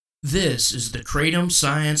This is the Kratom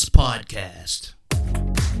Science Podcast.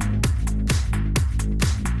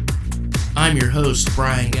 I'm your host,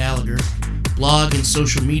 Brian Gallagher, blog and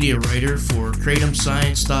social media writer for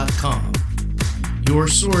KratomScience.com, your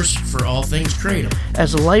source for all things Kratom.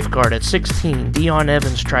 As a lifeguard at 16, Dion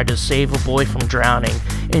Evans tried to save a boy from drowning,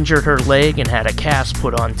 injured her leg, and had a cast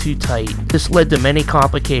put on too tight. This led to many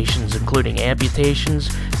complications, including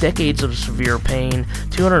amputations, decades of severe pain,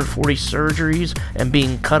 240 surgeries, and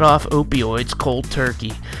being cut off opioids cold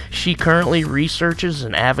turkey. She currently researches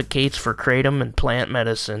and advocates for kratom and plant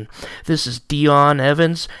medicine. This is Dion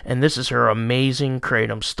Evans, and this is her amazing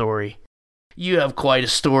kratom story. You have quite a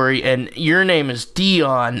story, and your name is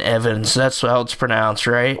Dion Evans. That's how it's pronounced,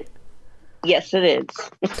 right? Yes, it is.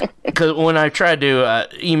 Because when I tried to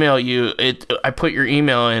email you, I put your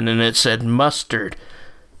email in, and it said mustard.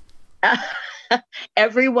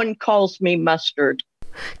 Everyone calls me Mustard.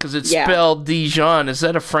 Because it's spelled Dijon. Is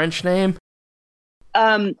that a French name?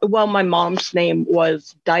 Well, my mom's name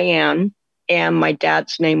was Diane, and my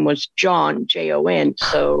dad's name was John, Jon.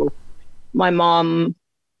 So my mom,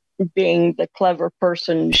 being the clever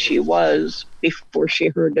person she was before she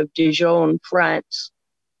heard of Dijon, France,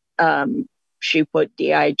 she put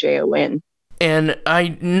Dijon. And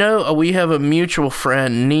I know we have a mutual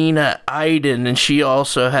friend, Nina Iden, and she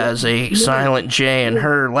also has a silent J in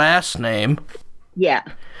her last name. Yeah.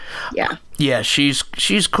 Yeah, she's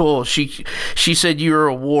cool. She said you were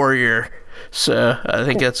a warrior, so I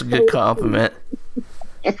think that's a good compliment.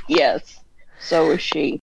 Yes, so is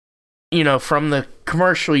she. You know, from the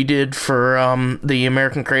commercial you did for the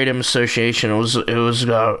American Kratom Association, it was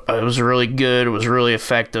really good. It was really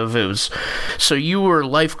effective. So you were a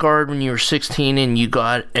lifeguard when you were 16, and you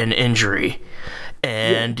got an injury,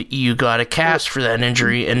 and you got a cast for that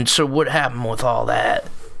injury. And so, what happened with all that?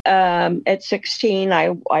 At 16, I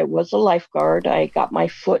was a lifeguard. I got my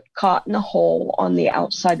foot caught in a hole on the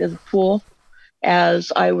outside of the pool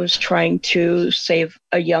as I was trying to save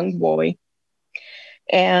a young boy.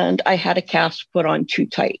 And I had a cast put on too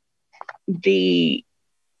tight. The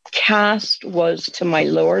cast was to my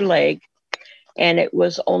lower leg, and it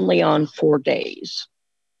was only on 4 days.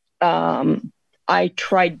 I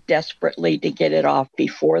tried desperately to get it off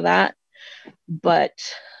before that, but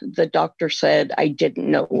the doctor said I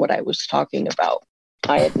didn't know what I was talking about.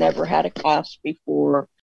 I had never had a cast before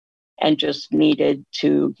and just needed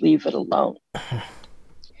to leave it alone.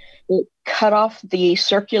 It cut off the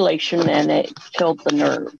circulation and it killed the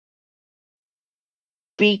nerve.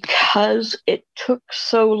 Because it took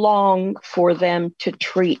so long for them to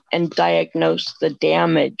treat and diagnose the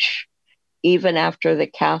damage, even after the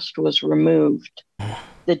cast was removed,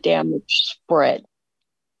 the damage spread.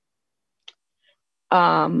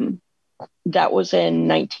 That was in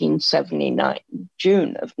 1979,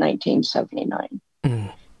 June of 1979.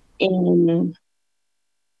 In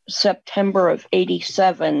September of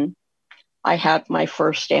 87, I had my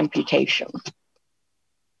first amputation.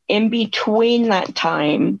 In between that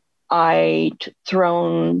time, I'd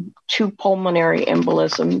thrown 2 pulmonary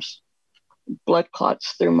embolisms, blood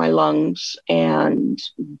clots through my lungs, and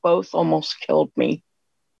both almost killed me.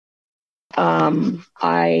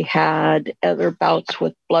 I had other bouts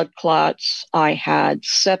with blood clots. I had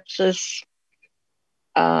sepsis,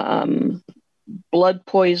 blood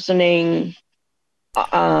poisoning.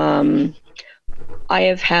 I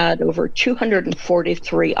have had over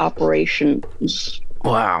 243 operations.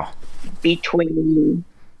 Wow. Between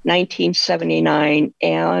 1979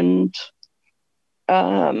 and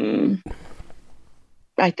I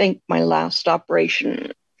think my last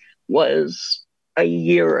operation was a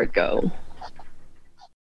year ago.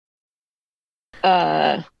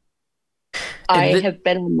 I have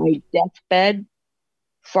been on my deathbed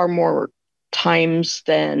far more times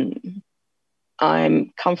than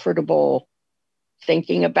I'm comfortable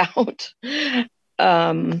thinking about.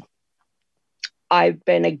 I've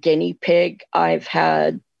been a guinea pig. I've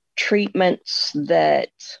had treatments that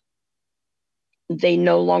they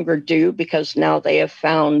no longer do because now they have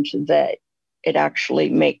found that it actually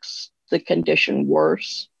makes the condition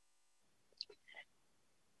worse.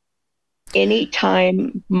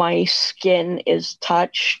 Anytime my skin is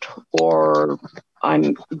touched or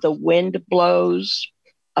the wind blows,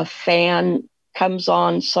 a fan comes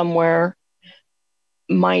on somewhere,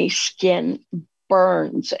 my skin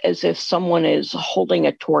burns as if someone is holding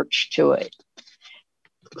a torch to it.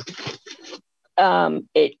 At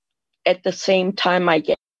the same time, I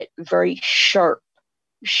get very sharp,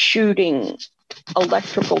 shooting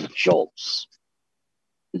electrical jolts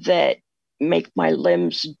that make my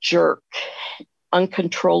limbs jerk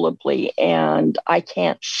uncontrollably, and I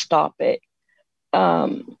can't stop it.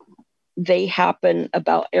 they happen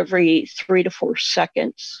about every 3 to 4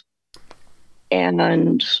 seconds.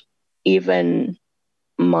 And even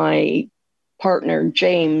my partner,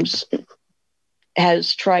 James,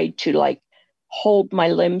 has tried to like hold my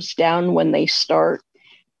limbs down when they start.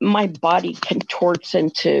 My body contorts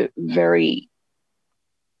into very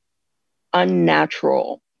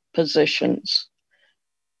unnatural positions.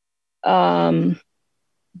 The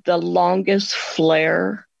longest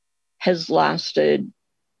flare has lasted,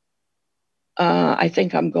 I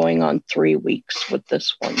think I'm going on 3 weeks with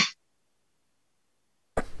this one.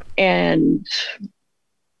 And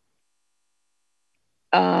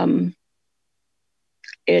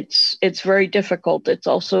it's very difficult. It's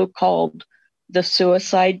also called the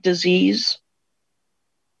suicide disease.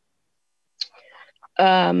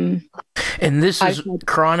 And this is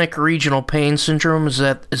chronic regional pain syndrome. Is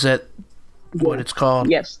that what it's called?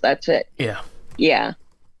 Yes, that's it. Yeah. Yeah.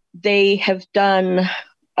 They have done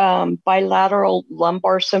bilateral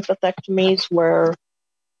lumbar sympathectomies where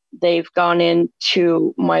they've gone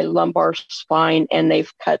into my lumbar spine and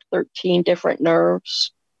they've cut 13 different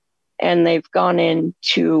nerves. And they've gone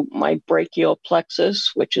into my brachial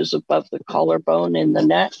plexus, which is above the collarbone in the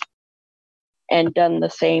neck, and done the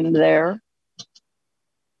same there.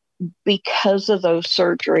 Because of those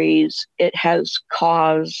surgeries, it has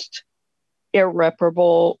caused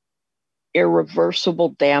irreversible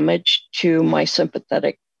damage to my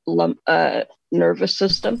sympathetic nervous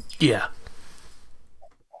system. Yeah.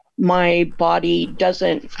 My body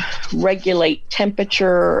doesn't regulate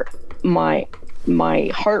temperature, my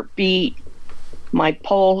heartbeat, my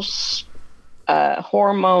pulse,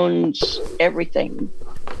 hormones, everything.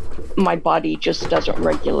 My body just doesn't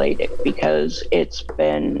regulate it because it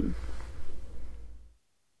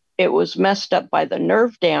was messed up by the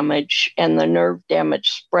nerve damage and the nerve damage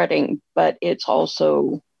spreading, but it's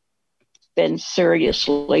also been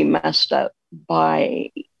seriously messed up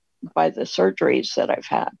by the surgeries that I've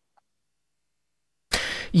had.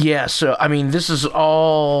 Yeah, so I mean, this is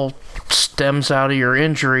all stems out of your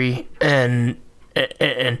injury and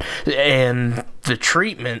the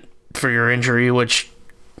treatment for your injury, which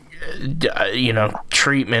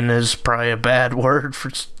treatment is probably a bad word for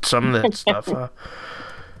some of that stuff. Huh?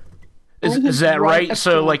 Is that right?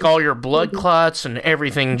 So like all your blood clots and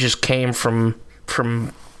everything just came from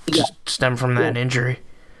stem from that injury.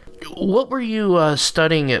 What were you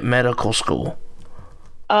studying at medical school?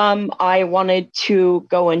 I wanted to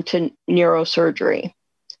go into neurosurgery.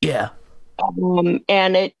 Yeah.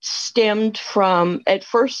 And it stemmed from, at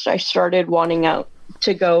first I started wanting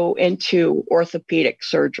to go into orthopedic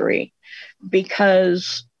surgery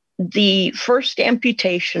because the first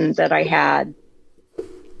amputation that I had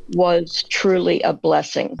was truly a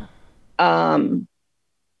blessing.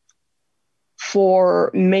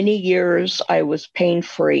 For many years, I was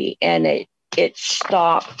pain-free, and it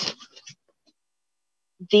stopped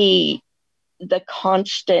the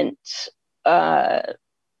constant,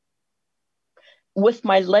 with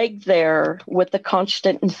my leg there, with the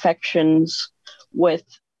constant infections, with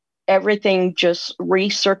everything just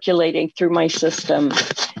recirculating through my system,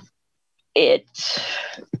 it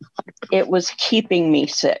was keeping me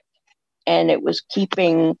sick, and it was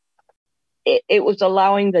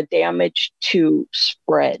allowing the damage to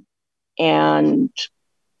spread, and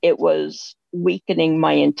it was weakening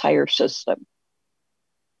my entire system.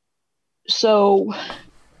 So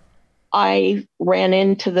I ran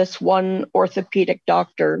into this one orthopedic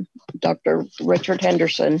doctor, Dr. Richard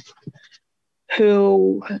Henderson,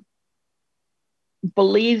 who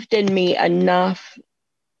believed in me enough.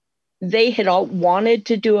 They had all wanted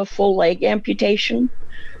to do a full leg amputation,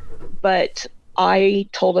 but I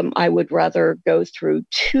told him I would rather go through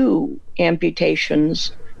 2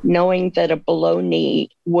 amputations, knowing that a below knee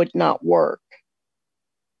would not work,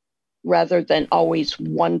 rather than always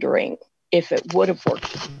wondering if it would have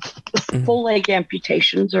worked. Full leg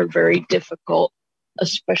amputations are very difficult,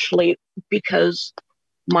 especially because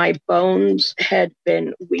my bones had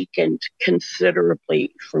been weakened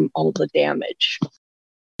considerably from all the damage.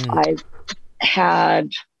 I've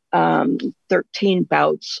had 13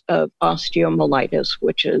 bouts of osteomyelitis,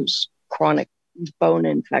 which is chronic bone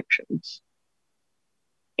infections.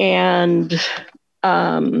 And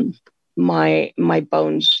my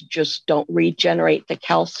bones just don't regenerate the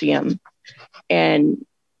calcium and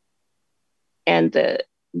the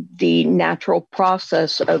natural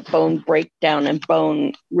process of bone breakdown and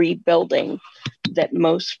bone rebuilding that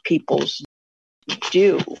most people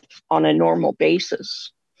do on a normal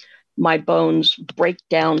basis. My bones break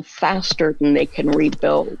down faster than they can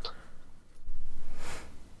rebuild.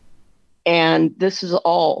 And this is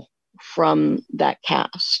all from that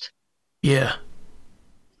cast. Yeah.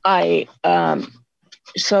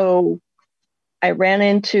 So I ran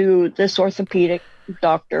into this orthopedic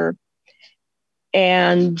doctor,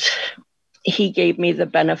 and he gave me the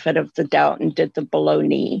benefit of the doubt and did the below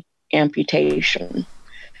knee amputation,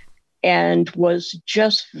 and was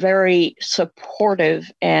just very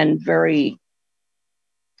supportive and very,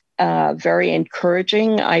 very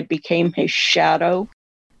encouraging. I became his shadow,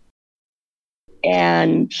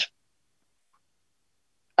 and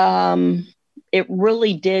it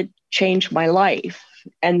really did change my life.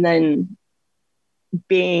 And then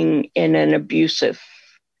being in an abusive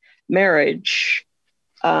marriage,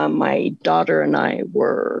 my daughter and I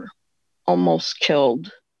were almost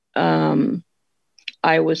killed.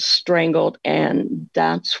 I was strangled, and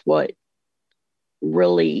that's what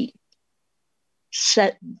really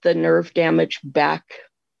set the nerve damage back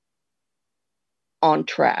on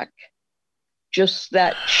track. Just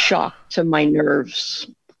that shock to my nerves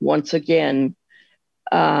once again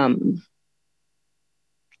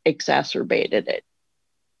exacerbated it.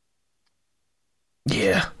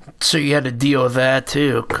 Yeah. So you had to deal with that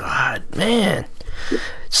too. God, man.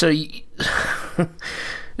 So,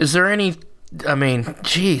 is there any? I mean,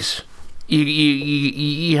 geez,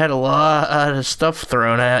 you had a lot of stuff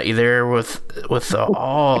thrown at you there with the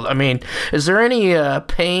all. I mean, is there any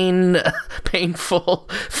painful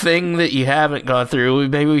thing that you haven't gone through?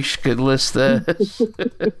 Maybe we could list this.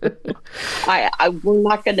 We're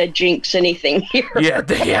not going to jinx anything here. Yeah.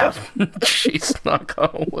 Jeez, knock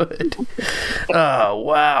on wood. Oh,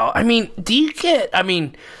 wow. I mean,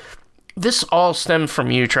 this all stemmed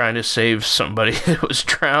from you trying to save somebody that was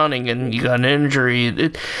drowning and you got an injury.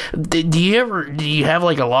 Do you have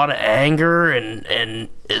like a lot of anger, and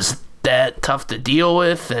is that tough to deal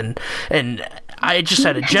with? And I just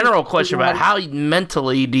had a general question about how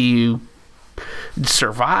mentally do you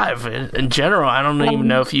survive in general. I don't even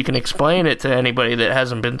know if you can explain it to anybody that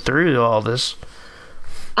hasn't been through all this.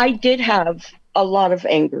 I did have a lot of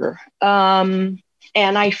anger, and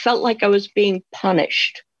I felt like I was being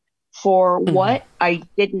punished for what I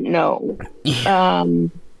didn't know. Yeah.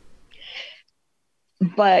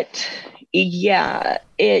 But yeah,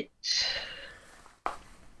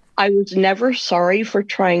 I was never sorry for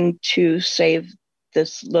trying to save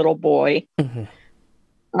this little boy.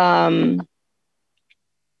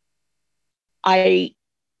 I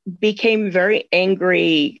became very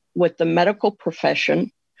angry with the medical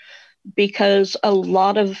profession because a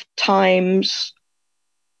lot of times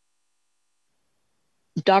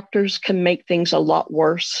doctors can make things a lot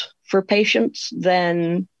worse for patients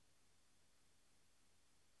than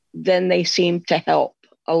they seem to help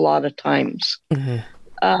a lot of times.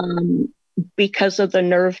 Because of the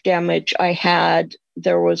nerve damage I had,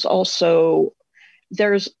 there's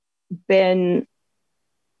been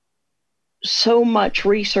so much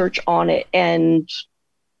research on it, and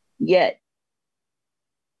yet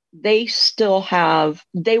they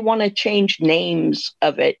want to change names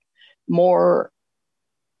of it more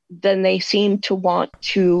than they seem to want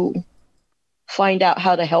to find out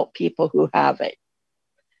how to help people who have it.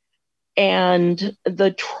 And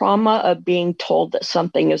the trauma of being told that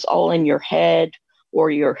something is all in your head,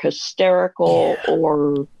 or you're hysterical,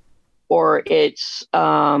 or it's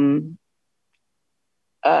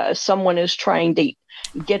someone is trying to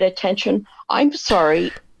get attention. I'm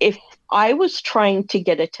sorry, if I was trying to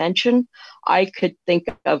get attention, I could think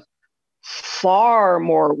of far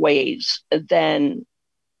more ways than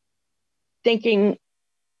thinking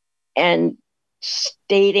and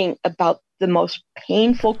stating about the most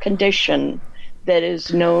painful condition that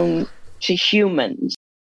is known to humans.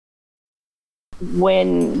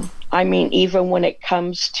 Even when it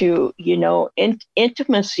comes to,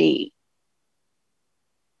 intimacy,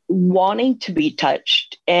 wanting to be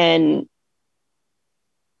touched,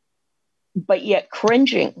 but yet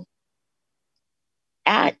cringing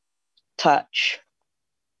at touch.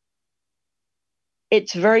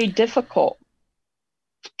 It's very difficult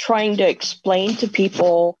trying to explain to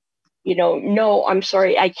people, no, I'm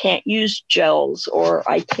sorry, I can't use gels, or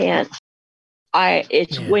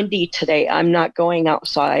it's windy today, I'm not going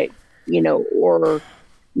outside, or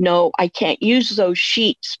no, I can't use those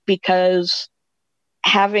sheets because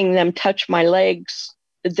having them touch my legs,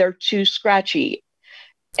 they're too scratchy.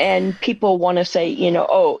 And people want to say,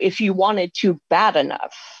 if you wanted to bad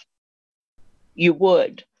enough, you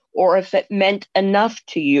would. Or if it meant enough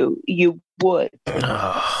to you, you would.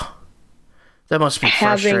 Oh, that must be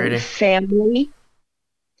frustrating.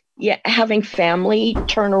 Having family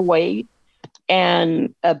turn away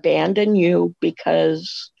and abandon you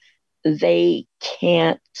because they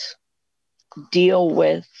can't deal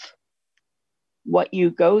with what you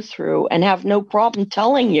go through, and have no problem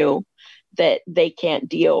telling you that they can't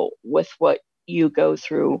deal with what you go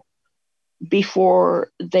through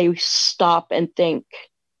before they stop and think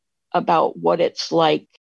about what it's like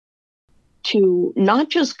to not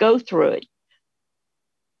just go through it,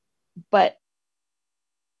 but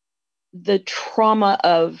the trauma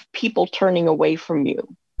of people turning away from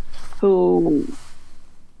you who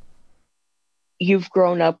you've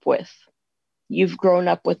grown up with. You've grown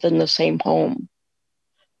up within the same home.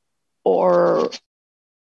 Or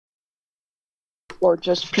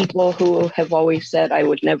just people who have always said, I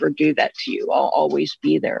would never do that to you. I'll always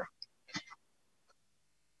be there.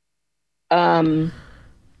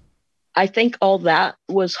 I think all that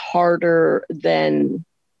was harder than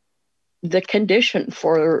the condition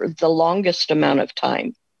for the longest amount of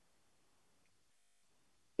time.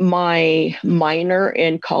 My minor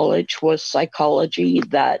in college was psychology.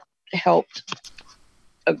 That helped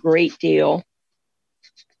a great deal.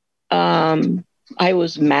 I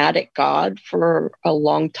was mad at God for a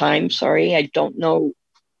long time. Sorry, I don't know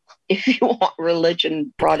if you want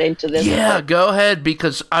religion brought into this. Yeah, go ahead,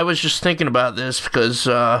 because I was just thinking about this because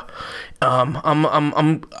I'm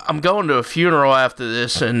going to a funeral after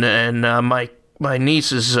this, and my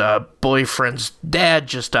niece's boyfriend's dad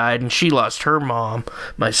just died, and she lost her mom,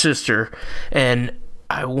 my sister, and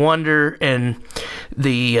I wonder, and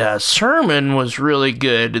the sermon was really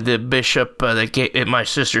good. The bishop that gave, at my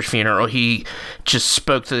sister's funeral, he just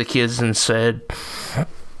spoke to the kids and said,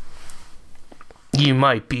 you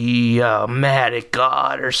might be mad at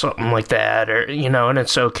God or something like that, or, you know, and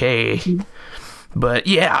it's okay. But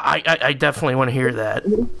yeah, I definitely want to hear that.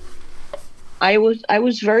 I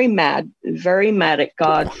was very mad at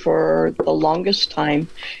God for the longest time.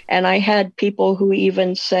 And I had people who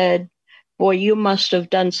even said, boy, you must have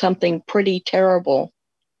done something pretty terrible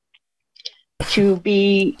to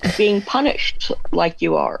be being punished like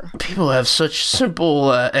you are. People have such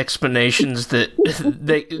simple explanations that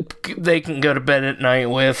they can go to bed at night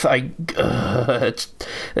with.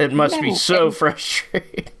 It must be so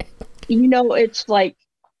frustrating. You know, it's like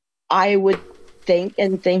I would think,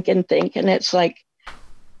 and it's like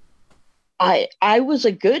I was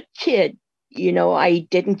a good kid. You know, I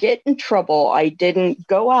didn't get in trouble. I didn't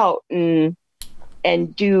go out and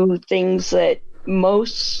do things that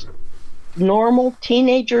most normal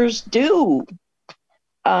teenagers do.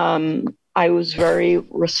 I was very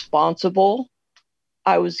responsible.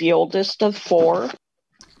 I was the oldest of four.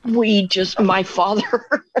 My father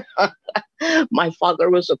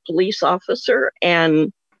was a police officer,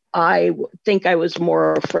 and I think I was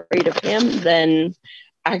more afraid of him than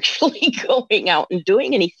actually going out and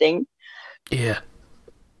doing anything. Yeah.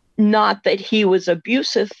 Not that he was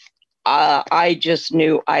abusive. I just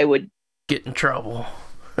knew I would get in trouble.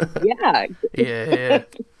 Yeah. Yeah.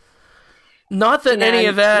 Not that any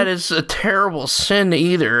of that is a terrible sin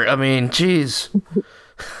either. I mean, geez.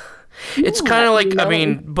 It's kind of like, you know, I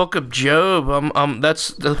mean, Book of Job.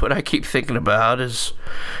 That's what I keep thinking about is,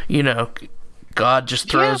 you know, God just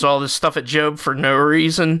throws all this stuff at Job for no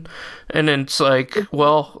reason, and then it's like,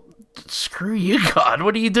 well, screw you, God.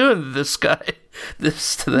 What are you doing to this guy,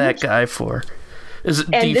 to that guy for?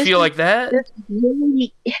 Do you feel like that? This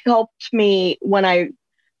really helped me when I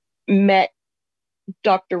met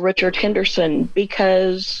Dr. Richard Henderson,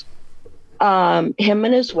 because him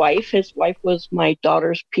and his wife was my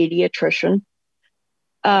daughter's pediatrician.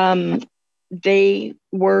 They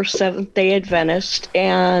were Seventh-day Adventist,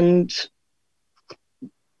 and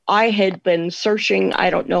I had been searching, I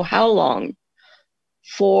don't know how long,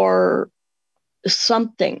 for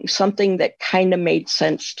something that kind of made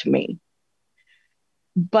sense to me.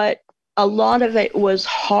 But a lot of it was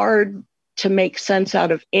hard to make sense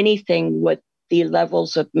out of anything with the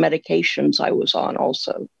levels of medications I was on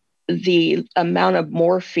also. The amount of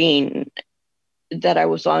morphine that I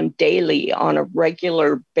was on daily on a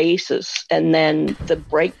regular basis, and then the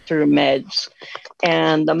breakthrough meds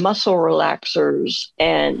and the muscle relaxers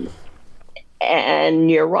and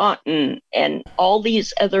Neurontin and all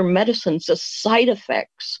these other medicines, the side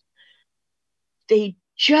effects, they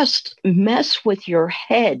just mess with your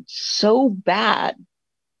head so bad.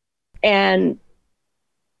 And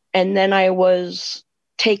then I was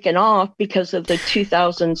taken off because of the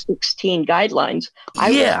 2016 guidelines.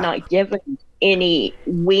 I was not given any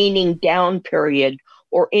weaning down period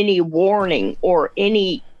or any warning or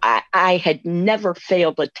any, I had never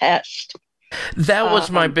failed a test. That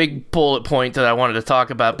was my big bullet point that I wanted to talk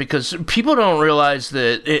about, because people don't realize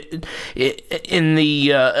that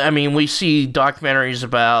we see documentaries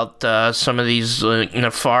about some of these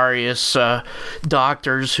nefarious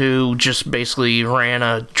doctors who just basically ran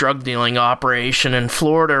a drug dealing operation in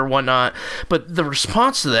Florida or whatnot, but the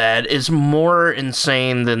response to that is more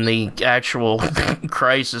insane than the actual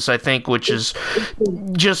crisis, I think, which is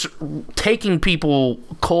just taking people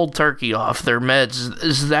cold turkey off their meds.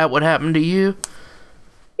 Is that what happened to you?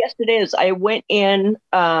 Yes, it is. I went in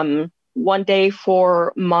one day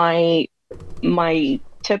for my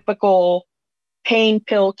typical pain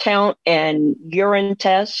pill count and urine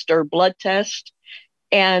test or blood test,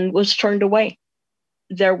 and was turned away.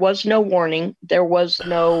 There was no warning. There was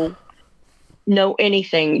no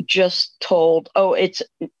anything. Just told, oh, it's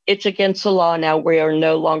against the law now. We are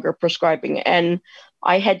no longer prescribing. And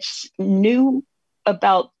I knew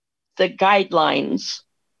about the guidelines.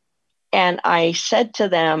 And I said to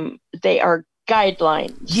them, they are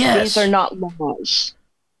guidelines. Yes. These are not laws.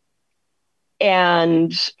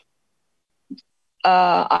 And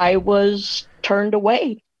I was turned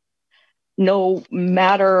away. No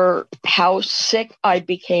matter how sick I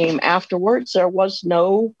became afterwards, there was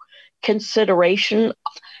no consideration.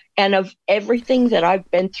 And of everything that I've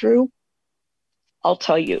been through, I'll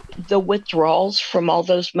tell you, the withdrawals from all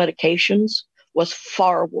those medications was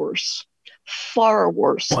far worse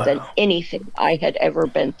than anything I had ever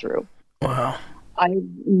been through. Wow. I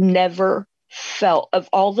never felt, of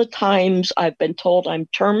all the times I've been told I'm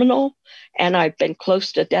terminal and I've been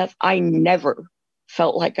close to death, I never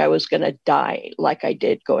felt like I was going to die like I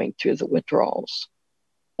did going through the withdrawals.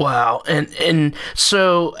 Wow. And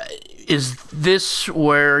so is this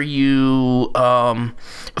where you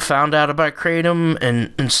found out about Kratom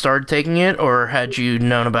and started taking it, or had you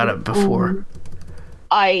known about it before?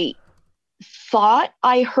 I thought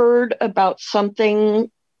I heard about something,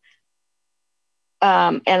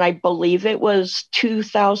 and I believe it was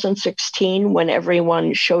 2016 when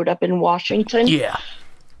everyone showed up in Washington. Yeah.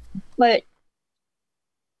 But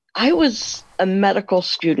I was a medical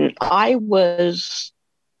student. I was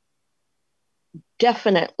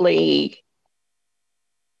definitely,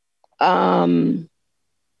 I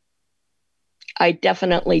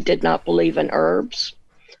definitely did not believe in herbs.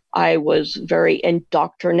 I was very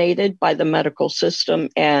indoctrinated by the medical system,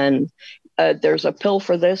 and there's a pill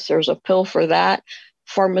for this, there's a pill for that.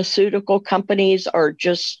 Pharmaceutical companies are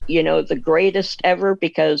just, the greatest ever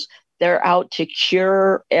because they're out to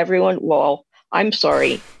cure everyone. Well, I'm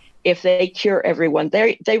sorry. If they cure everyone,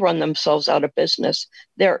 they run themselves out of business.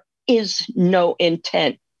 There is no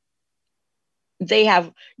intent. They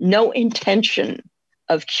have no intention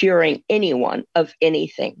of curing anyone of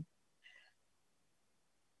anything.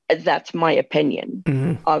 That's my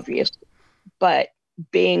opinion, obviously. But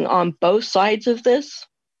being on both sides of this,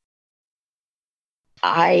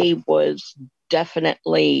 I was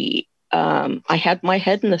definitely, I had my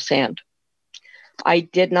head in the sand. I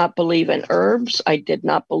did not believe in herbs. I did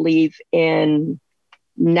not believe in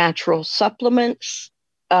natural supplements.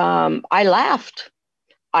 I laughed.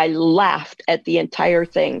 I laughed at the entire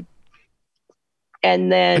thing.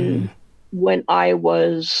 And then when I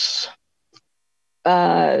was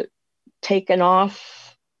taken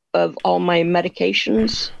off of all my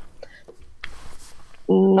medications,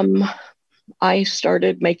 I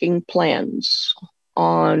started making plans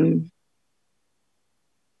on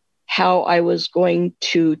how I was going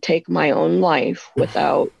to take my own life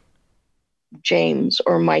without James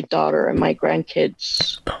or my daughter and my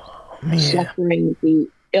grandkids suffering the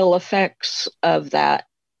ill effects of that,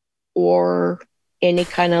 or any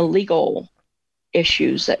kind of legal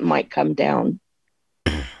issues that might come down.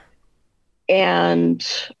 And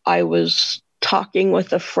I was talking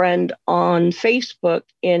with a friend on Facebook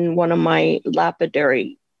in one of my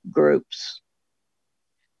lapidary groups,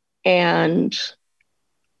 and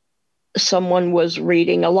someone was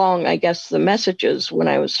reading along, I guess, the messages when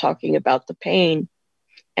I was talking about the pain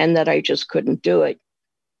and that I just couldn't do it.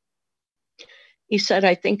 He said,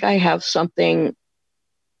 I think I have something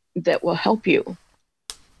that will help you.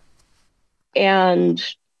 And,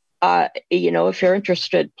 if you're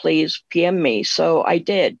interested, please PM me. So I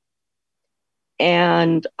did.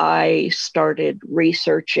 And I started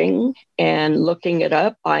researching and looking it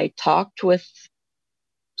up. I talked with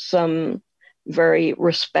some very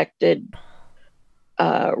respected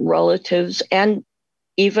relatives, and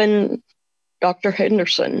even Dr.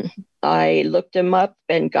 Henderson. I looked him up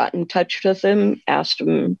and got in touch with him, asked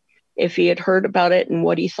him if he had heard about it and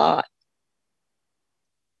what he thought.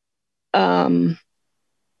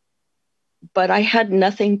 But I had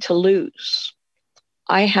nothing to lose.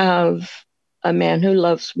 I have a man who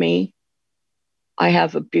loves me. I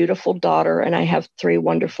have a beautiful daughter and I have 3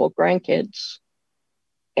 wonderful grandkids.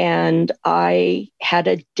 And I had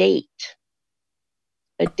a date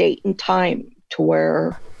and time to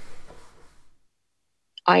where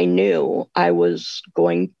I knew I was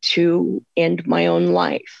going to end my own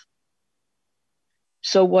life.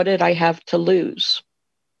 So what did I have to lose?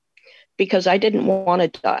 Because I didn't want to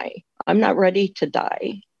die. I'm not ready to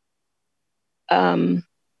die.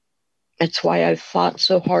 That's why I've fought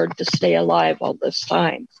so hard to stay alive all this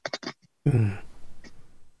time. Mm.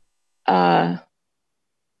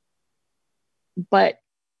 But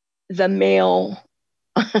the mail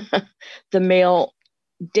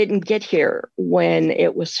didn't get here when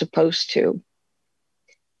it was supposed to.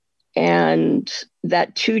 And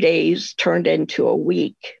that 2 days turned into a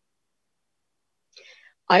week.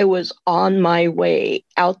 I was on my way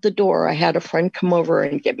out the door. I had a friend come over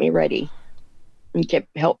and get me ready and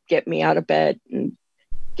help get me out of bed and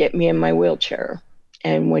get me in my wheelchair.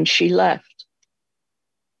 And when she left,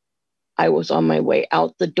 I was on my way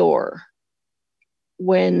out the door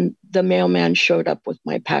when the mailman showed up with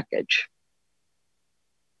my package.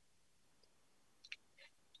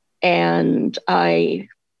 And I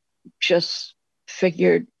just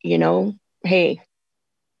figured, hey,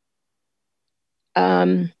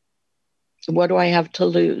 what do I have to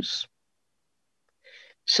lose?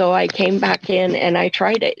 So I came back in and I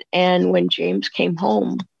tried it. And when James came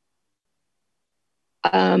home,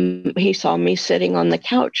 he saw me sitting on the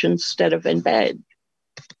couch instead of in bed,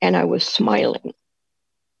 and I was smiling.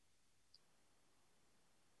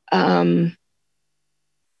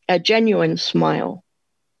 A genuine smile.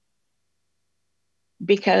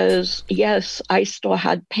 Because yes, I still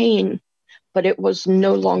had pain, but it was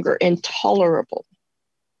no longer intolerable.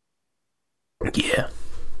 Yeah.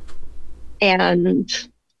 And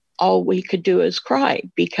all we could do is cry,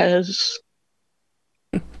 because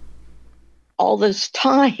all this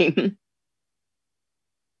time,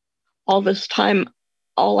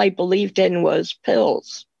 all I believed in was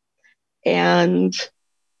pills. And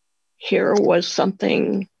here is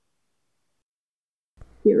something.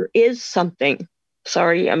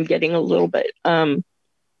 Sorry, I'm getting a little bit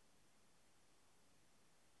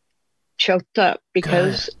choked up,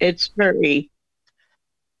 because it's very,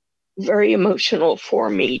 very emotional for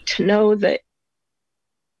me to know that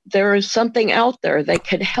there is something out there that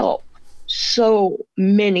could help so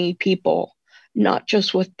many people, not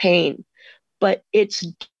just with pain, but it's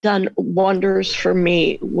done wonders for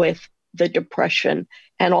me with the depression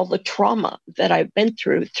and all the trauma that I've been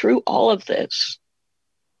through all of this.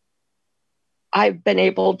 I've been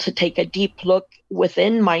able to take a deep look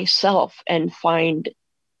within myself and find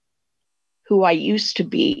who I used to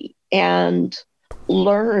be and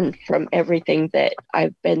learn from everything that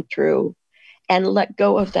I've been through and let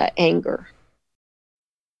go of that anger.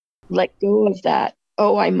 Let go of that,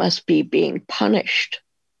 oh, I must be being punished.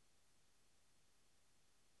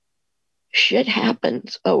 Shit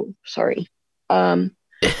happens. Oh, sorry.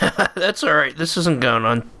 That's all right. This isn't going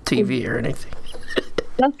on TV or anything.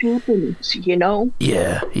 Stuff happens,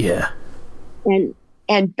 Yeah.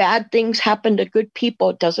 And bad things happen to good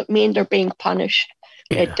people. It doesn't mean they're being punished.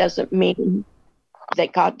 Yeah. It doesn't mean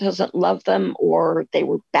that God doesn't love them or they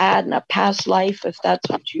were bad in a past life, if that's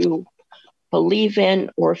what you believe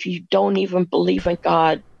in, or if you don't even believe in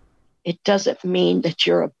God, it doesn't mean that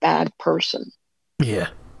you're a bad person. Yeah.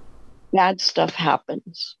 Bad stuff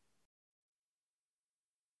happens.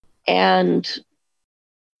 And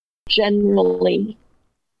generally,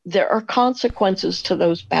 there are consequences to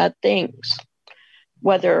those bad things.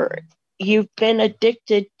 Whether you've been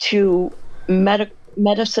addicted to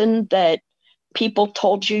medicine that people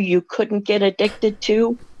told you couldn't get addicted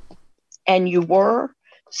to, and you were,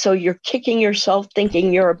 so you're kicking yourself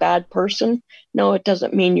thinking you're a bad person. No, it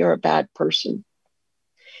doesn't mean you're a bad person.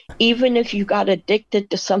 Even if you got addicted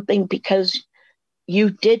to something because you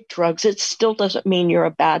did drugs, it still doesn't mean you're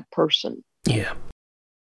a bad person. Yeah.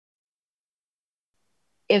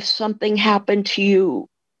 If something happened to you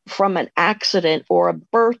from an accident or a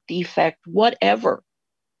birth defect, whatever,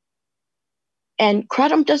 and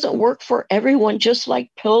kratom doesn't work for everyone, just like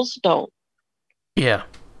pills don't. Yeah.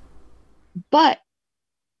 But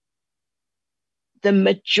the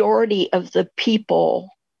majority of the people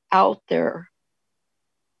out there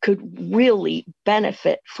could really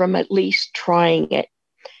benefit from at least trying it.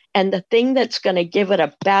 And the thing that's going to give it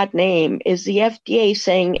a bad name is the FDA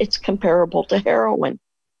saying it's comparable to heroin.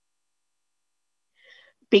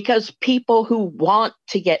 Because people who want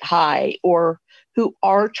to get high or who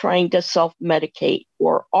are trying to self-medicate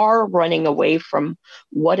or are running away from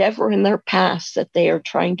whatever in their past that they are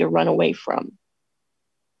trying to run away from,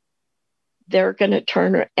 they're going to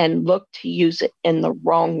turn and look to use it in the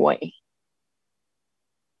wrong way.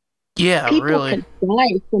 Yeah, People really. can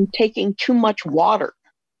die from taking too much water.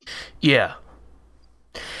 Yeah.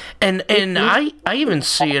 And I even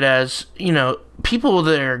see it as, people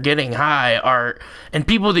that are getting high and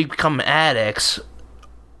people that become addicts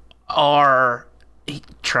are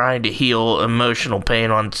trying to heal emotional pain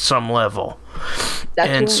on some level.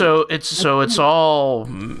 So it's all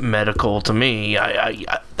medical to me. I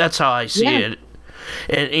that's how I see it.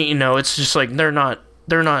 And it's just like they're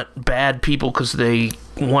not bad people because they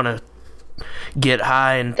want to get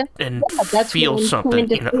high and feel something.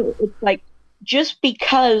 It's like, just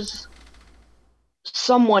because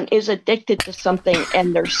someone is addicted to something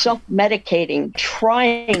and they're self-medicating,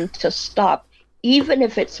 trying to stop, even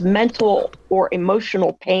if it's mental or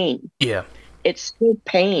emotional pain, it's still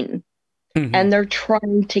pain, and they're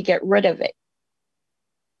trying to get rid of it.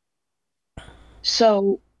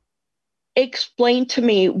 So explain to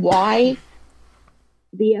me why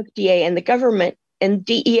the FDA and the government and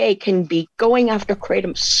DEA can be going after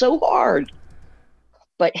kratom so hard,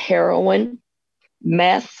 but heroin,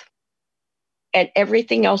 meth, and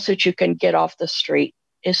everything else that you can get off the street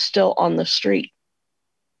is still on the street.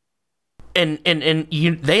 And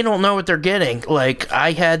they don't know what they're getting. Like,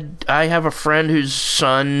 I have a friend whose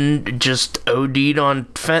son just OD'd on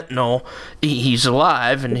fentanyl. He's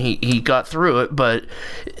alive and he got through it, but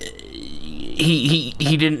he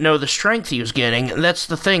didn't know the strength he was getting. And that's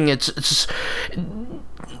the thing. It's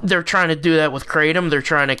they're trying to do that with kratom. They're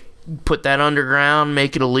trying to put that underground,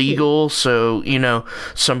 make it illegal, so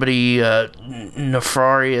somebody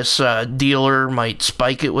nefarious dealer might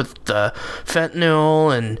spike it with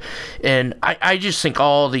fentanyl, and I just think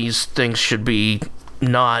all these things should be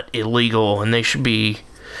not illegal, and we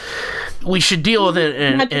should deal with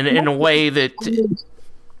it in a way that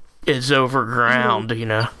is overground.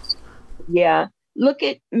 Yeah, look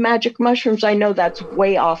at magic mushrooms. I know that's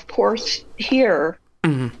way off course here.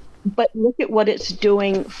 But look at what it's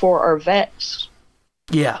doing for our vets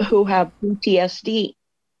who have PTSD.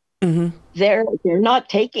 They're not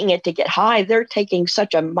taking it to get high. They're taking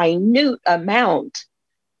such a minute amount,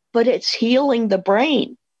 but it's healing the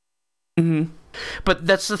brain. But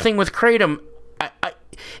that's the thing with kratom.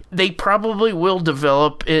 They probably will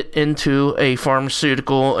develop it into a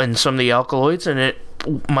pharmaceutical and some of the alkaloids, and it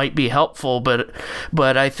might be helpful, but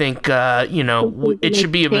I think it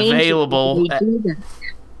should be available.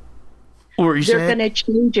 They're going to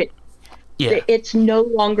change it. Yeah. It's no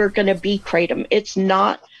longer going to be kratom. It's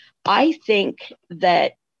not. I think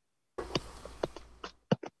that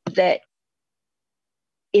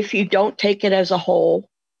if you don't take it as a whole,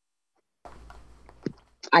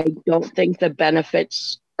 I don't think the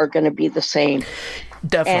benefits are going to be the same.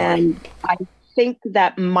 Definitely. And I think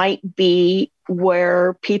that might be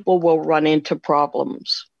where people will run into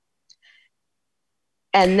problems.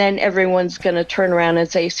 And then everyone's going to turn around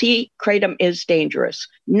and say, see, kratom is dangerous.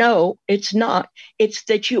 No, it's not. It's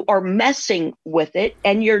that you are messing with it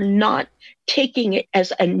and you're not taking it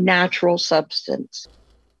as a natural substance.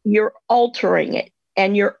 You're altering it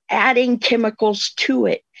and you're adding chemicals to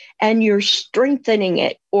it and you're strengthening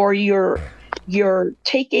it, or you're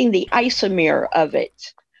taking the isomer of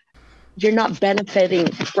it. You're not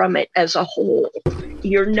benefiting from it as a whole.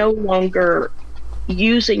 You're no longer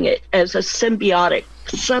using it as a symbiotic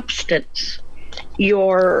substance.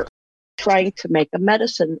 You're trying to make a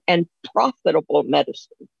medicine, and profitable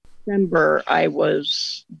medicine. Remember, I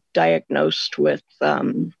was diagnosed with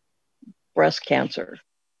breast cancer.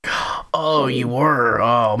 Oh, you were?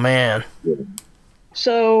 Oh, man.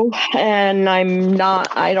 So, and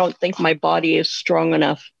I don't think my body is strong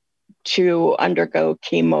enough to undergo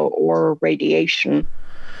chemo or radiation.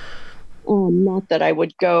 Not that I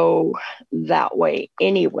would go that way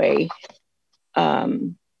anyway.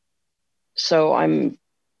 So I'm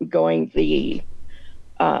going the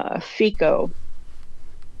FICO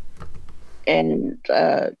and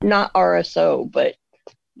not RSO, but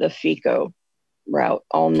the FICO route,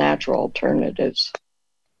 all natural alternatives.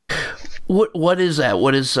 What is that?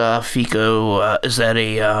 What is FICO? Is that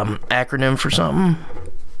a acronym for something?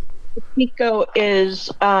 FICO is,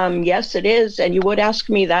 yes, it is. And you would ask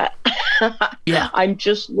me that. Yeah. I'm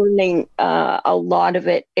just learning a lot of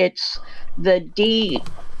it. It's the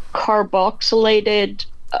decarboxylated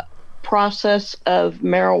process of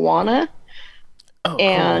marijuana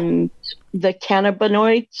and the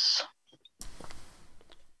cannabinoids.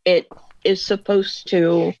 It is supposed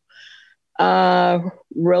to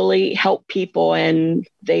really help people, and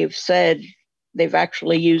they've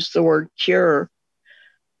actually used the word cure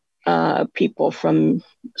people from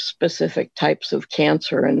specific types of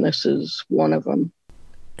cancer, and this is one of them.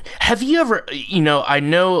 Have you ever, I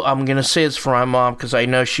know I'm going to say this for my mom because I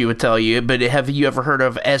know she would tell you, but have you ever heard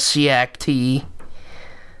of SCAC-T?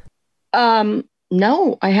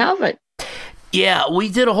 No, I haven't. Yeah, we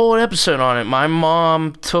did a whole episode on it. My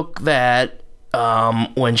mom took that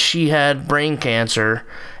when she had brain cancer,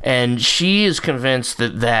 and she is convinced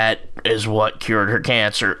that that is what cured her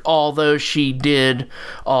cancer, although she did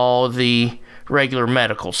all the regular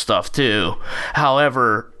medical stuff too.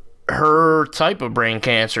 However, her type of brain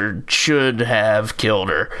cancer should have killed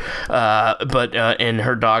her, and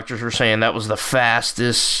her doctors were saying that was the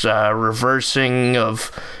fastest reversing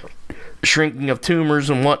of shrinking of tumors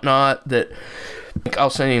and whatnot. That I'll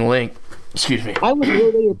send you a link. Excuse me. I would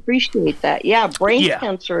really appreciate that. Yeah, brain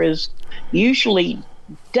cancer is usually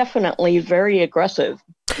definitely very aggressive.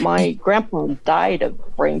 My grandpa died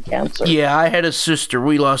of brain cancer. Yeah, I had a sister.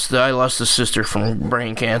 I lost a sister from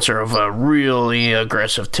brain cancer of a really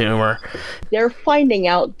aggressive tumor. They're finding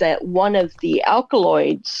out that one of the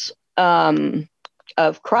alkaloids of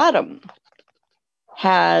kratom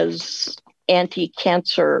has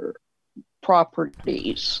anti-cancer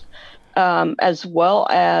properties, as well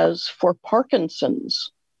as for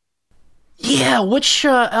Parkinson's. Yeah, which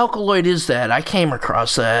alkaloid is that? I came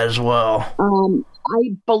across that as well.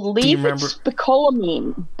 I believe it's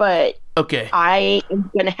scopolamine, but okay, I am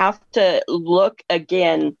going to have to look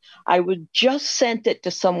again. I would just sent it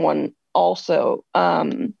to someone also.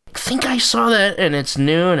 I think I saw that, and it's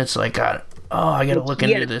new, and it's like, I got to look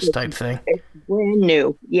into this type thing. It's brand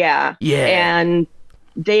new, yeah. And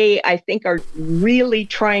they, I think, are really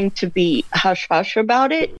trying to be hush-hush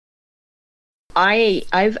about it.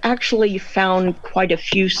 I've actually found quite a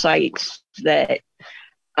few sites that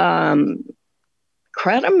kratom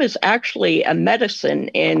is actually a medicine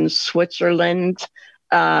in Switzerland,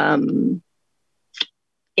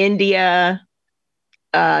 India,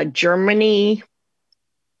 Germany,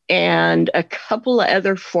 and a couple of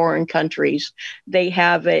other foreign countries. They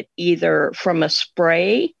have it either from a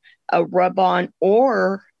spray, a rub-on,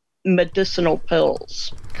 or medicinal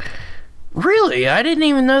pills. Really? I didn't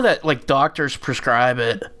even know that, like, doctors prescribe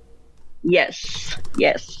it. Yes,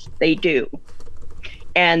 they do.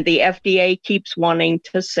 And the FDA keeps wanting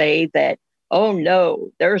to say that, oh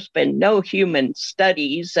no, there's been no human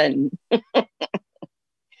studies, and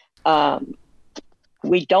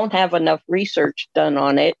we don't have enough research done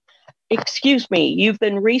on it. Excuse me, you've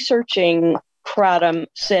been researching kratom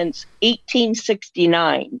since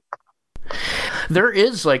 1869. There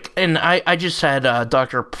is, like, and I just had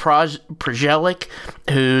Dr. Projelik,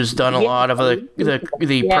 who's done a lot of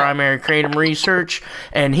the primary kratom research,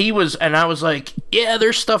 and I was like, yeah,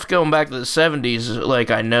 there's stuff going back to the 70s,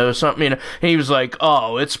 like, I know something, and he was like,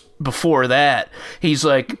 oh, it's before that. He's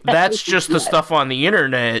like, that's just the stuff on the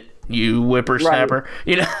internet, you whippersnapper.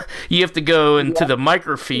 Right. You have to go into the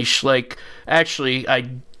microfiche. Like, actually,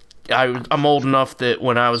 I'm old enough that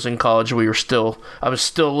when I was in college, I was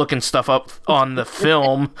still looking stuff up on the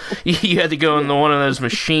film. You had to go into one of those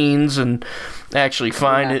machines and actually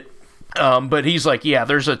find it. But he's like, yeah,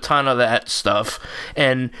 there's a ton of that stuff,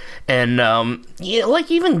 and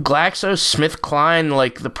like even GlaxoSmithKline,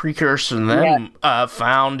 like the precursor to them,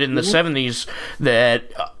 found in the 70s that.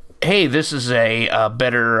 Hey, this is a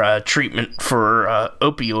better treatment for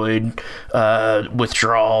opioid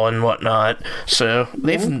withdrawal and whatnot. So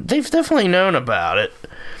they've definitely known about it.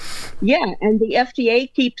 Yeah, and the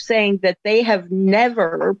FDA keeps saying that they have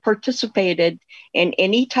never participated in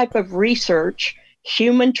any type of research,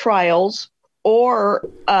 human trials, or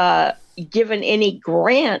given any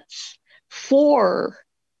grants for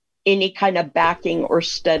any kind of backing or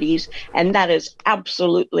studies, and that is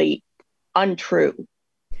absolutely untrue.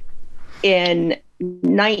 In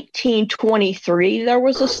 1923, there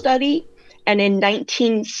was a study, and in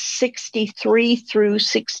 1963 through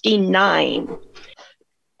 69.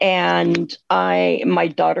 And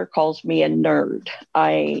my daughter calls me a nerd.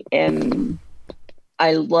 I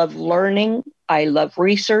love learning. I love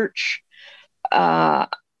research. I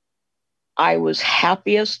was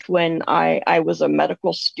happiest when I was a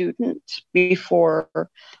medical student before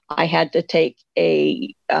I had to take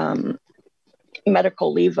a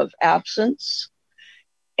medical leave of absence,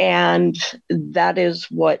 and that is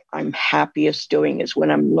what I'm happiest doing, is when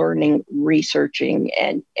I'm learning, researching,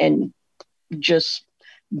 and just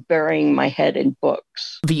burying my head in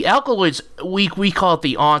books. The alkaloids, we call it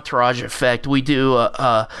the entourage effect. We do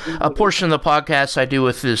a portion of the podcast I do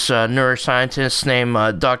with this neuroscientist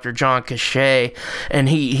named Dr. John Cachet, and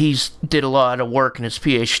he's did a lot of work in his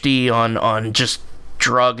PhD on just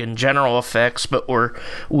drug and general effects, but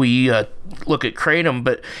we look at kratom,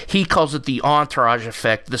 but he calls it the entourage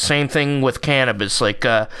effect. The same thing with cannabis. Like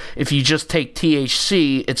if you just take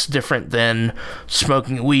THC, it's different than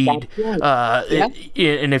smoking weed.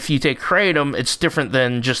 And if you take kratom, it's different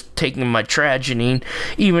than just taking mitragynine,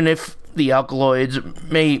 even if the alkaloids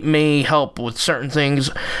may help with certain things.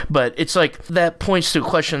 But it's like, that points to a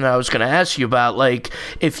question that I was going to ask you about, like,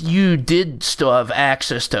 if you did still have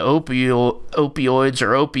access to opioids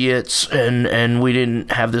or opiates, and we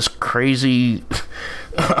didn't have this crazy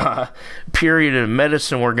period of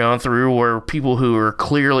medicine we're going through where people who are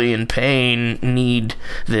clearly in pain need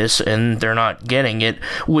this and they're not getting it,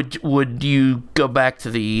 would you go back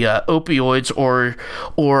to the opioids,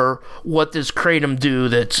 or what does kratom do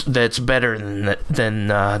that's better than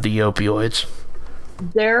the opioids?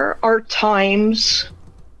 There are times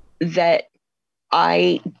that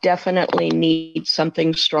I definitely need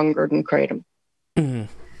something stronger than kratom.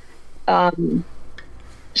 Mm-hmm.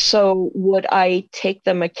 So would I take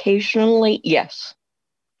them occasionally? Yes.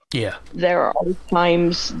 Yeah. There are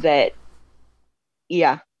times that,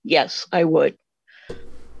 yes, I would.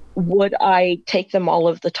 Would I take them all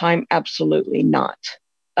of the time? Absolutely not.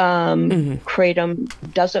 Kratom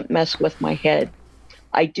doesn't mess with my head.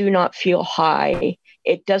 I do not feel high.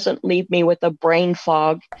 It doesn't leave me with a brain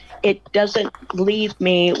fog. It doesn't leave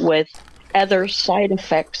me with other side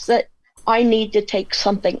effects that I need to take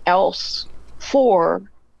something else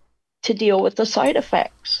to deal with the side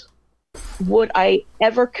effects. Would I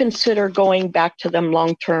ever consider going back to them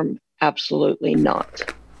long term? Absolutely not.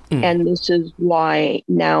 And this is why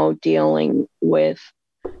now, dealing with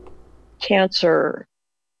cancer,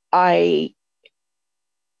 I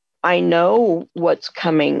know what's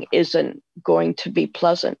coming isn't going to be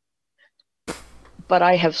pleasant, but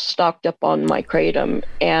I have stocked up on my kratom,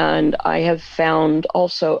 and I have found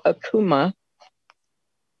also Akuma,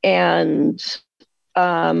 and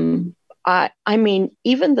I mean,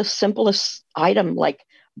 even the simplest item like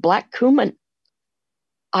black cumin,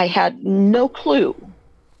 I had no clue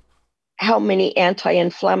how many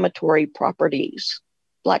anti-inflammatory properties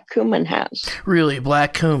black cumin has. Really?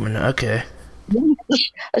 Black cumin, okay.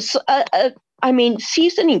 I mean,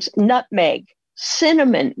 seasonings, nutmeg,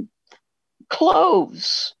 cinnamon,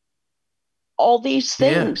 cloves, all these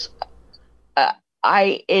things. Yeah.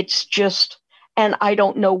 It's just, and I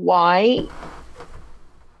don't know why.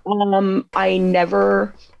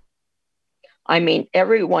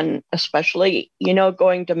 Everyone, especially,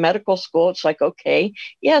 going to medical school, it's like, okay,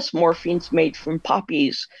 yes, morphine's made from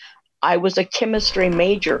poppies. I was a chemistry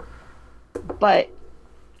major, but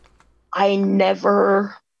I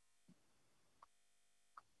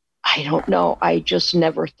don't know. I just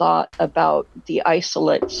never thought about the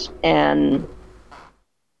isolates and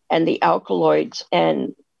the alkaloids.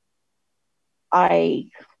 And I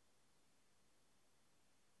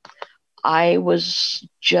was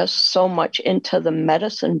just so much into the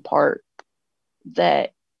medicine part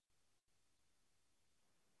that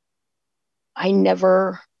I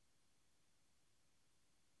never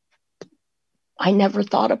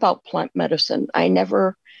thought about plant medicine. I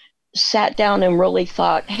never sat down and really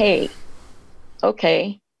thought, hey,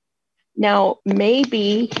 okay, now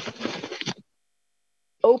maybe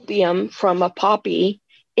opium from a poppy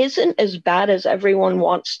isn't as bad as everyone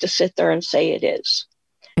wants to sit there and say it is.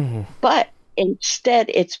 Mm-hmm. But instead,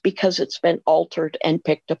 it's because it's been altered and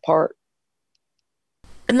picked apart.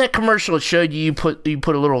 In that commercial, it showed you put a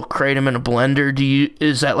little kratom in a blender.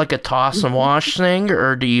 Is that like a toss and wash thing,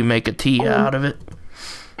 or do you make a tea out of it?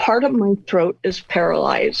 Part of my throat is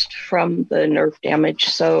paralyzed from the nerve damage,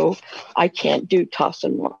 so I can't do toss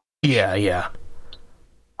and wash. Yeah.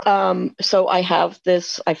 So I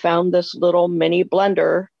found this little mini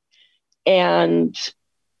blender, and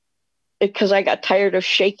because I got tired of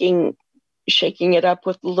shaking it up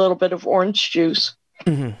with a little bit of orange juice.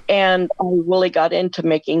 Mm-hmm. And I really got into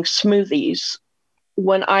making smoothies.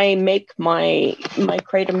 When I make my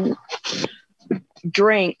kratom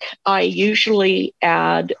drink, I usually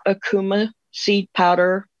add Akuma seed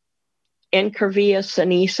powder, Encurvia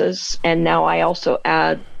sinensis, and now I also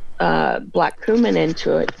add black cumin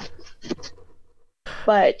into it.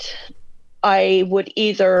 But I would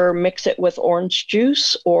either mix it with orange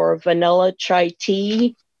juice or vanilla chai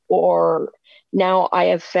tea, or now I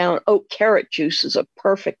have found carrot juice is a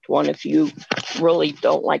perfect one if you really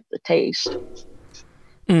don't like the taste.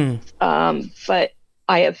 But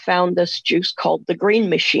I have found this juice called the Green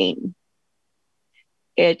Machine.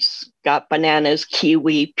 It's got bananas,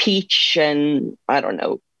 kiwi, peach, and I don't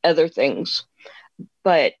know, other things.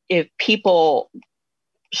 But if people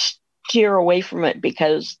steer away from it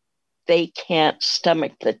because they can't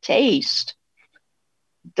stomach the taste,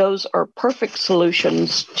 those are perfect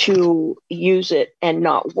solutions to use it and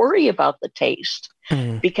not worry about the taste.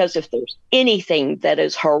 Because if there's anything that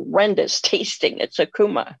is horrendous tasting, it's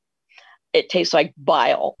Akuma. It tastes like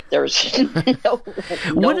bile. There's no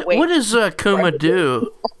way. What does Akuma do?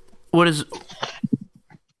 What is?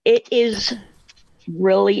 It is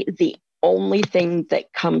really the only thing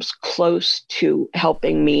that comes close to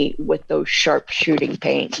helping me with those sharp shooting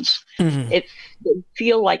pains. It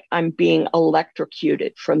feel like I'm being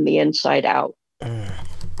electrocuted from the inside out.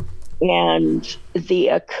 And the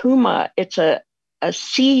Akuma, it's a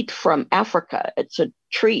seed from Africa. It's a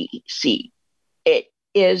tree seed. It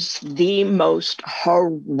is the most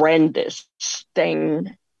horrendous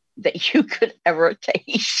thing that you could ever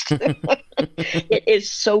taste. It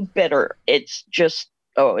is so bitter. It's just,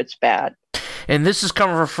 it's bad. And this is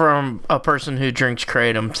coming from a person who drinks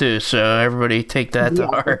Kratom too, so everybody take that to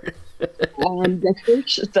heart.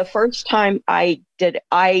 The first time I did,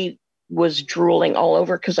 I was drooling all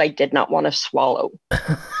over because I did not want to swallow.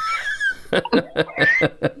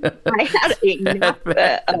 I had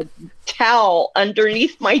a towel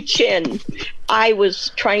underneath my chin. I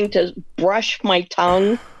was trying to brush my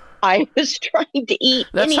tongue. I was trying to eat.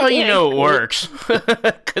 That's how you know it works.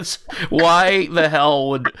 Because why the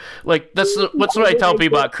hell would, like, that's what I tell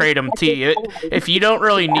people about Kratom tea. If you don't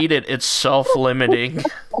really need it, it's self-limiting.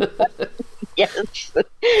 Yes.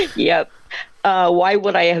 Yep. Why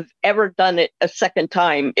would I have ever done it a second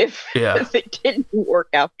time if it didn't work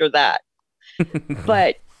after that?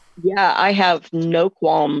 But yeah, I have no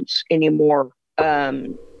qualms anymore.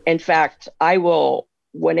 In fact, I will,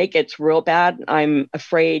 when it gets real bad, I'm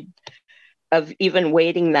afraid of even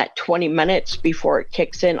waiting that 20 minutes before it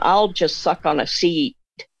kicks in. I'll just suck on a seed.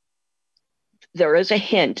 There is a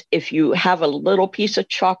hint. If you have a little piece of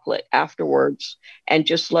chocolate afterwards and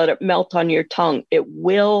just let it melt on your tongue, it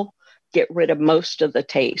will get rid of most of the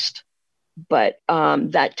taste. But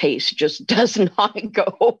that taste just does not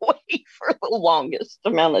go away for the longest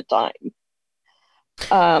amount of time.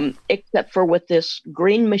 Except for with this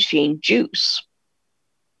Green Machine juice.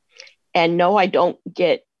 And no, I don't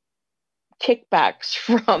get kickbacks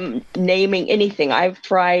from naming anything. I've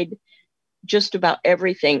tried just about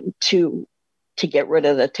everything to get rid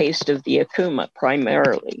of the taste of the Akuma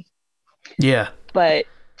primarily. Yeah. But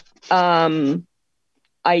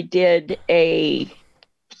I did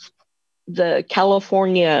the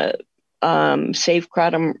California Save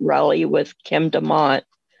Kratom rally with Kim DeMont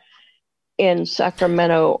in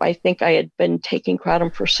Sacramento. I think I had been taking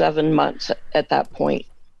Kratom for 7 months at that point.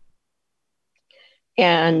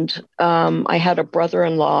 And I had a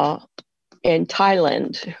brother-in-law in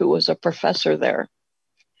Thailand who was a professor there.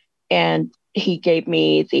 And he gave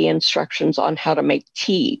me the instructions on how to make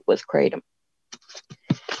tea with Kratom.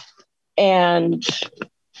 And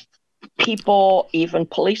people, even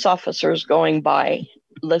police officers going by,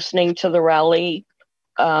 listening to the rally,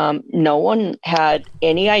 no one had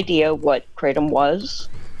any idea what Kratom was,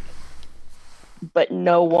 but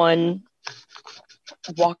no one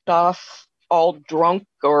walked off all drunk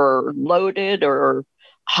or loaded or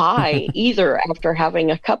high either after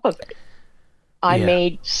having a cup of it. I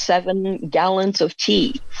made 7 gallons of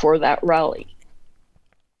tea for that rally.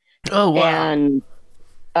 Oh, wow.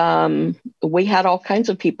 And we had all kinds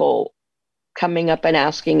of people coming up and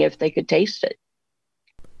asking if they could taste it.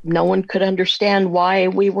 No one could understand why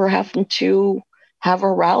we were having to have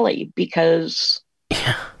a rally because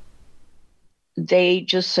they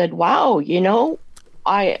just said, wow,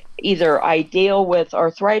 I deal with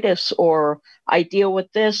arthritis or I deal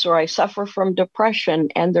with this or I suffer from depression.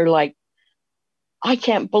 And they're like, I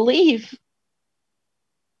can't believe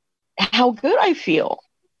how good I feel.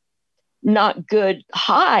 Not good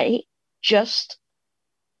high, just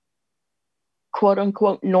quote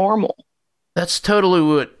unquote normal. That's totally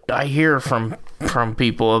what I hear from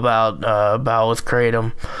people about with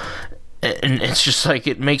Kratom. And it's just like,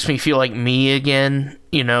 it makes me feel like me again,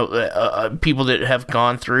 people that have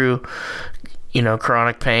gone through,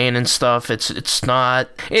 chronic pain and stuff. It's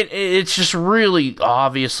just really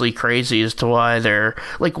obviously crazy as to why they're,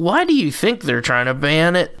 like, why do you think they're trying to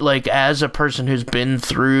ban it? Like, as a person who's been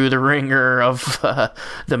through the ringer of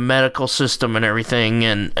the medical system and everything,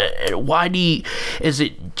 and is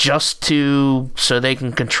it just so they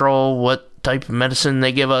can control what type of medicine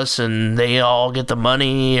they give us and they all get the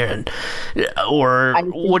money, or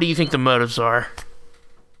what do you think the motives are?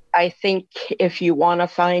 I think if you want to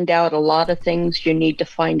find out a lot of things, you need to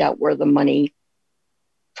find out where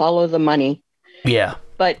follow the money. Yeah.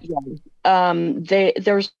 But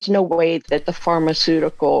there's no way that the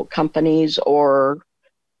pharmaceutical companies or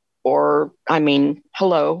the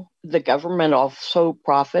government also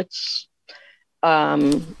profits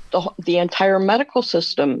the entire medical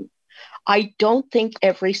system. I don't think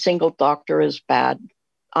every single doctor is bad.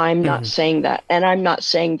 I'm not saying that. And I'm not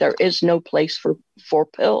saying there is no place for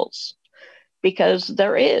pills, because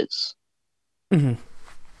there is.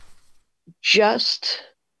 Just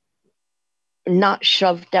not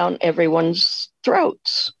shoved down everyone's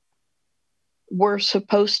throats. We're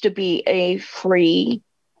supposed to be a free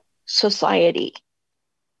society.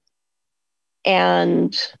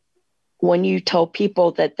 And when you tell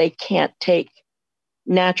people that they can't take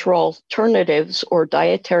natural alternatives or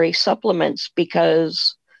dietary supplements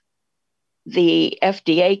because the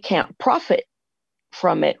FDA can't profit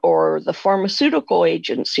from it, or the pharmaceutical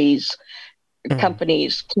agencies,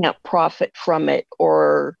 companies can't profit from it,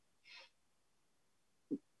 or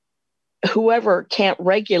whoever can't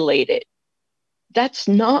regulate it, that's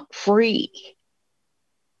not free.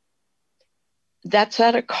 That's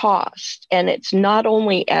at a cost. And it's not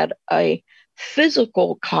only at a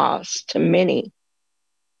physical cost to many,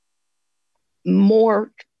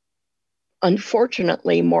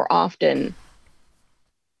 unfortunately, more often,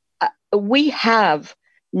 we have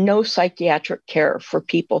no psychiatric care for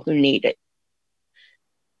people who need it.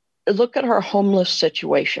 Look at our homeless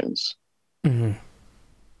situations.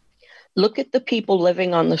 Look at the people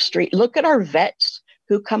living on the street. Look at our vets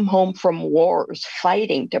who come home from wars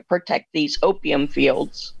fighting to protect these opium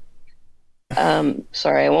fields.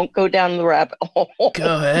 Sorry, I won't go down the rabbit hole.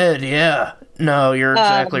 Go ahead, yeah. No, you're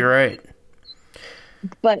exactly right.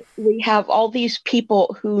 But we have all these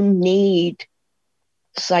people who need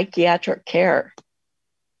psychiatric care,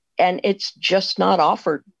 and it's just not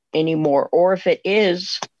offered anymore. Or if it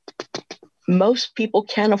is, most people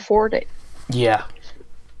can't afford it. Yeah.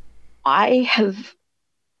 I have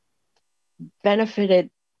benefited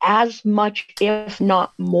as much, if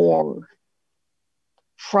not more,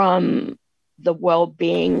 from the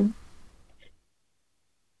well-being,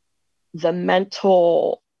 the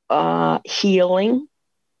mental healing,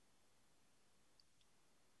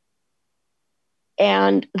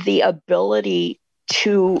 and the ability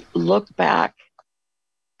to look back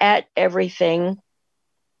at everything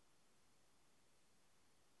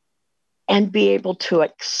and be able to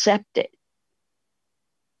accept it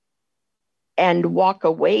and walk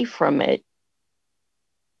away from it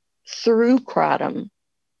through Kratom,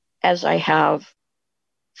 as I have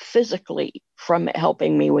physically from it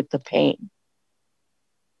helping me with the pain.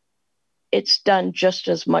 It's done just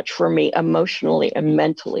as much for me emotionally and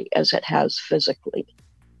mentally as it has physically.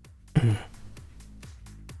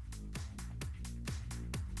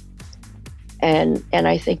 And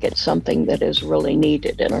I think it's something that is really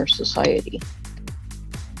needed in our society.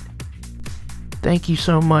 Thank you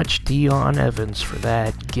so much, Dion Evans, for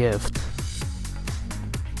that gift.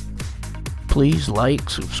 Please like,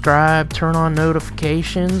 subscribe, turn on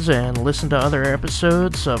notifications, and listen to other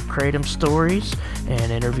episodes of Kratom Stories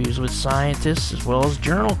and interviews with scientists, as well as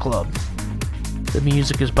Journal Club. The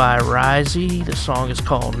music is by Risey. The song is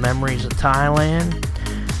called Memories of Thailand.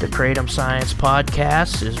 The Kratom Science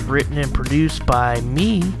Podcast is written and produced by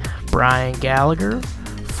me, Brian Gallagher,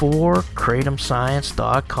 for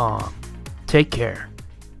KratomScience.com. Take care.